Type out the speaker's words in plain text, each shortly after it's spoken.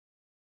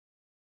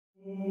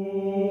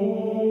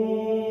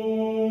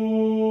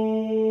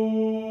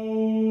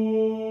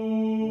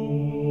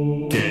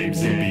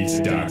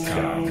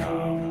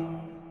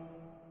GamesandBeats.com.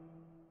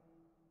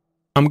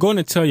 I'm going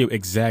to tell you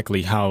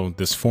exactly how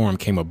this forum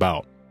came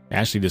about.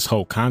 Actually, this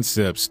whole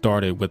concept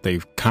started with a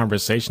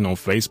conversation on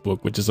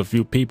Facebook with just a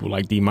few people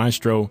like D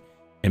Maestro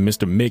and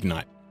Mr.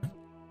 Mignot.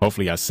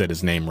 Hopefully I said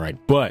his name right.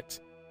 But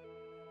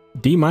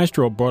D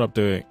Maestro brought up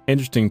the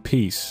interesting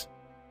piece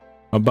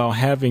about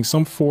having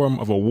some form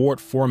of award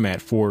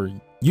format for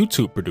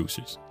YouTube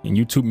producers and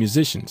YouTube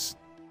musicians.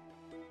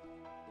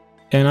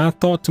 And I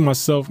thought to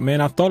myself,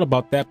 man, I thought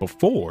about that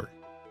before.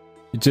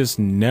 It just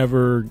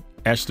never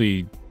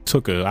actually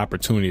took an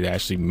opportunity to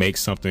actually make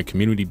something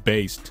community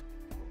based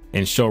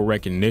and show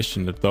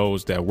recognition to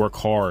those that work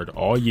hard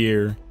all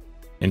year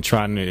and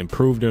trying to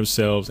improve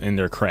themselves in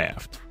their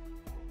craft.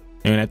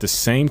 And at the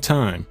same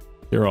time,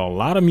 there are a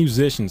lot of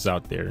musicians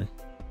out there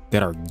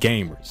that are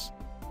gamers.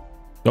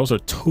 Those are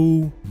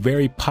two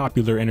very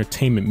popular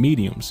entertainment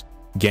mediums,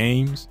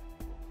 games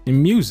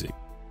and music.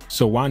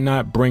 So why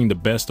not bring the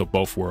best of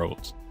both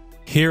worlds?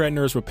 Here at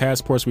Nerds with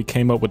Passports, we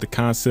came up with a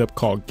concept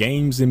called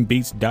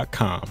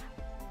GamesandBeats.com,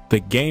 the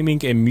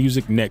gaming and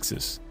music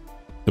nexus,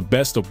 the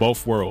best of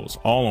both worlds,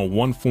 all on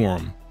one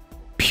forum,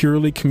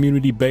 purely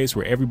community based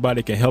where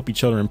everybody can help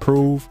each other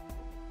improve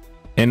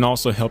and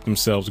also help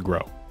themselves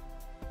grow.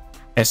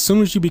 As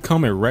soon as you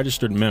become a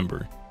registered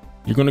member,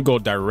 you're going to go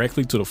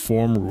directly to the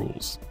forum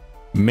rules.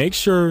 Make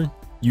sure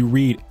you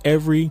read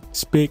every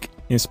spick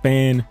and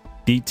span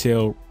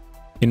detail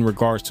in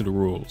regards to the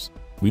rules.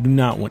 We do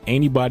not want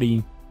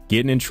anybody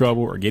getting in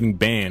trouble or getting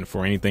banned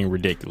for anything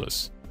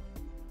ridiculous.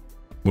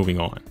 Moving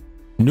on.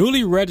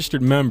 Newly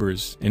registered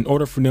members, in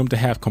order for them to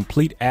have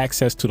complete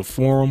access to the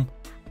forum,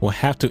 will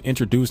have to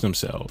introduce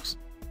themselves.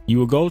 You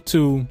will go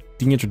to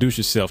the introduce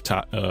yourself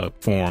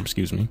forum,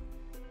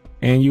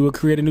 and you will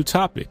create a new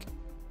topic.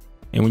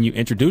 And when you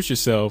introduce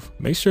yourself,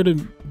 make sure to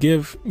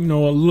give, a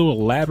little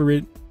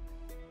elaborate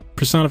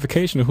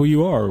personification of who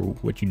you are,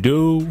 what you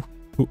do,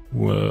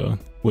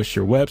 what's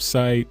your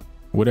website,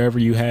 whatever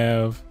you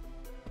have,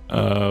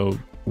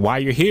 why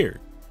you're here.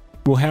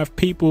 We'll have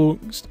people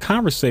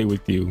conversate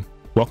with you,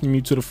 welcome you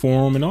to the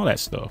forum and all that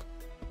stuff.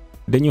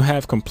 Then you'll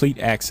have complete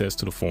access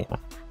to the forum.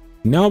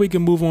 Now we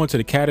can move on to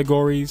the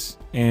categories,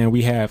 and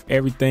we have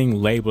everything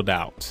labeled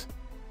out.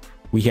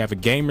 We have a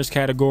gamers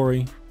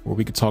category where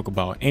we can talk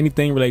about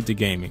anything related to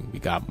gaming. We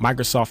got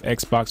Microsoft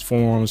Xbox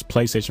forums,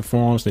 PlayStation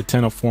forums,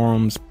 Nintendo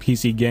forums,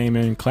 PC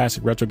gaming,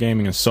 classic retro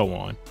gaming, and so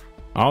on.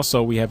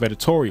 Also, we have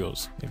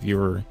editorials. If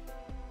you're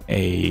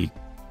a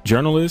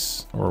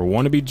journalist or a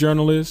wannabe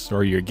journalist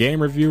or you're a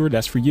game reviewer,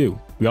 that's for you.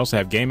 We also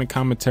have gaming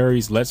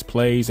commentaries, let's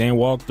plays, and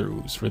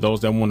walkthroughs for those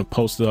that want to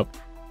post up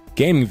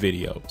gaming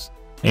videos.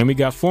 And we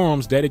got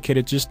forums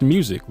dedicated just to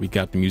music. We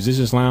got the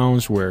Musicians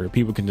Lounge where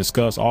people can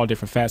discuss all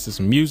different facets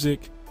of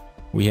music.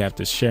 We have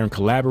the Share and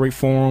Collaborate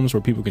forums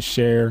where people can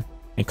share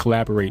and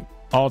collaborate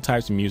all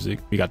types of music.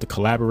 We got the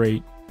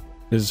Collaborate.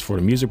 This is for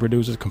the music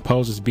producers,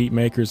 composers, beat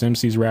makers,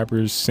 MCs,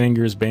 rappers,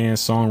 singers,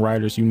 bands,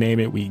 songwriters, you name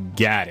it, we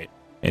got it.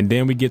 And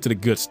then we get to the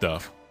good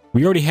stuff.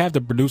 We already have the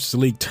Producers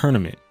League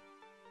tournament.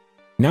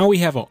 Now we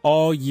have an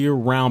all year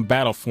round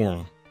battle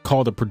forum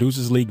called the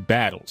Producers League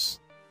Battles.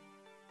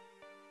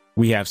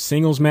 We have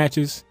singles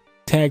matches,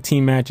 tag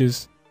team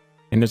matches,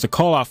 and there's a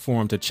call out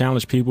forum to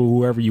challenge people,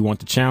 whoever you want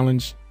to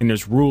challenge. And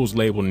there's rules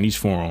labeled in each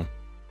forum.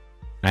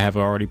 I have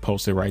it already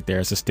posted right there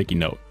as a sticky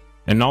note.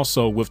 And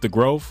also with the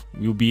growth,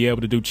 you'll be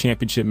able to do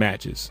championship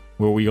matches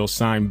where we'll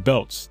assign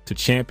belts to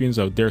champions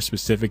of their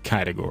specific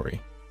category.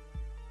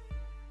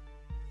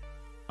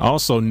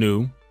 Also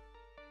new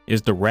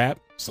is the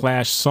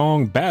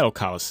rap/song battle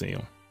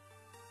coliseum,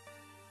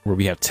 where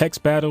we have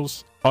text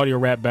battles, audio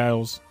rap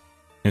battles,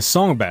 and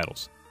song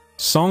battles.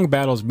 Song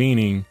battles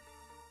meaning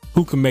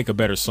who can make a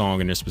better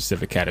song in their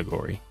specific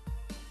category.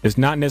 It's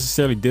not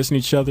necessarily dissing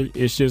each other,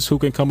 it's just who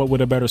can come up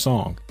with a better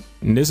song.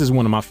 And this is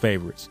one of my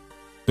favorites.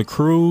 The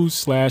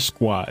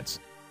crews/squads.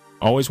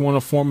 Always want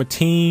to form a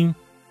team?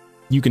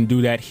 You can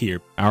do that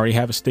here. I already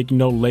have a sticky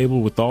note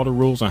labeled with all the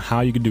rules on how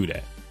you can do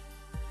that.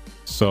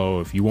 So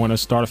if you want to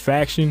start a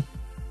faction,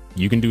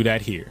 you can do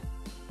that here.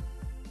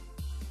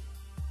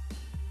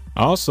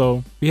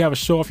 Also, we have a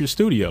show off your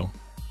studio.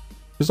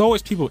 There's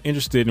always people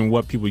interested in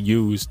what people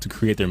use to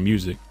create their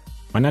music.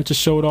 Why not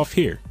just show it off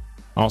here?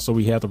 Also,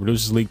 we have the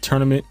Producers League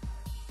tournament.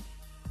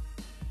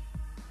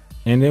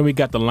 And then we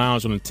got the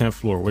lounge on the 10th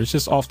floor where it's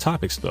just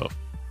off-topic stuff.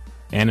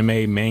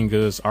 Anime,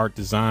 mangas, art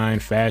design,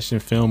 fashion,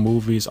 film,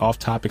 movies,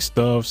 off-topic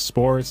stuff,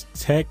 sports,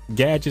 tech,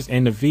 gadgets,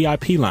 and the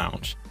VIP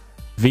lounge.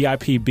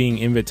 VIP being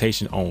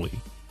invitation only.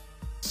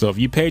 So if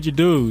you paid your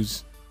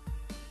dues,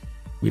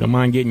 we don't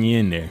mind getting you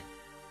in there.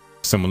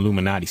 Some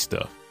Illuminati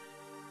stuff.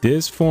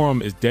 This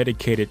forum is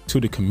dedicated to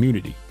the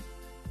community.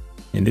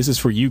 And this is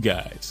for you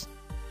guys.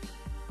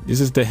 This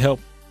is to help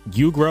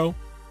you grow.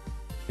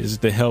 This is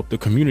to help the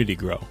community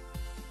grow.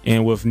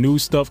 And with new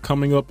stuff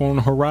coming up on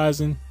the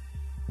horizon,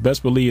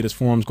 best believe this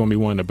forum is going to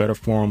be one of the better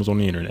forums on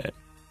the internet.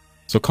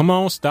 So come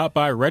on, stop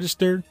by,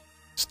 register,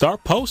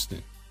 start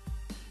posting.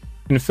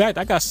 In fact,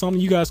 I got something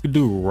you guys could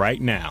do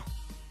right now.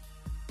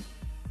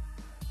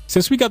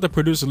 Since we got the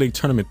Producer League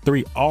Tournament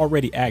 3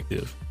 already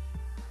active,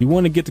 we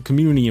want to get the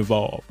community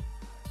involved.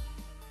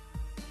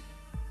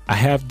 I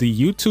have the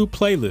YouTube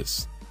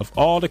playlist of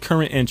all the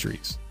current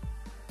entries.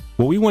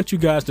 What we want you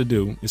guys to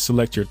do is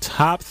select your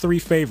top 3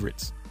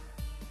 favorites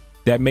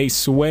that may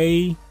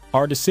sway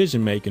our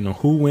decision making on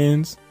who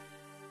wins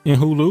and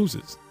who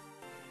loses.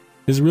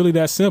 It's really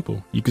that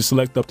simple. You can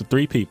select up to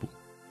 3 people.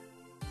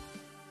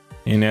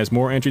 And as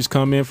more entries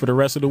come in for the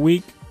rest of the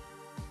week,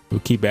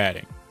 we'll keep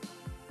adding.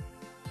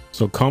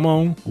 So come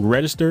on,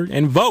 register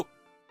and vote.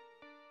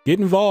 Get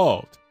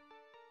involved.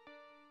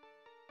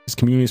 This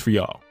community is for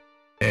y'all.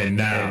 And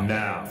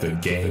now the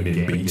Game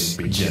and Beats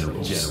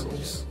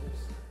Generals.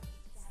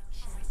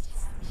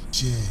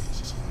 J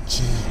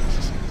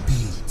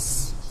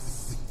Beats,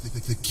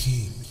 the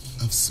king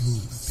of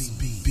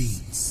smooth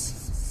beats.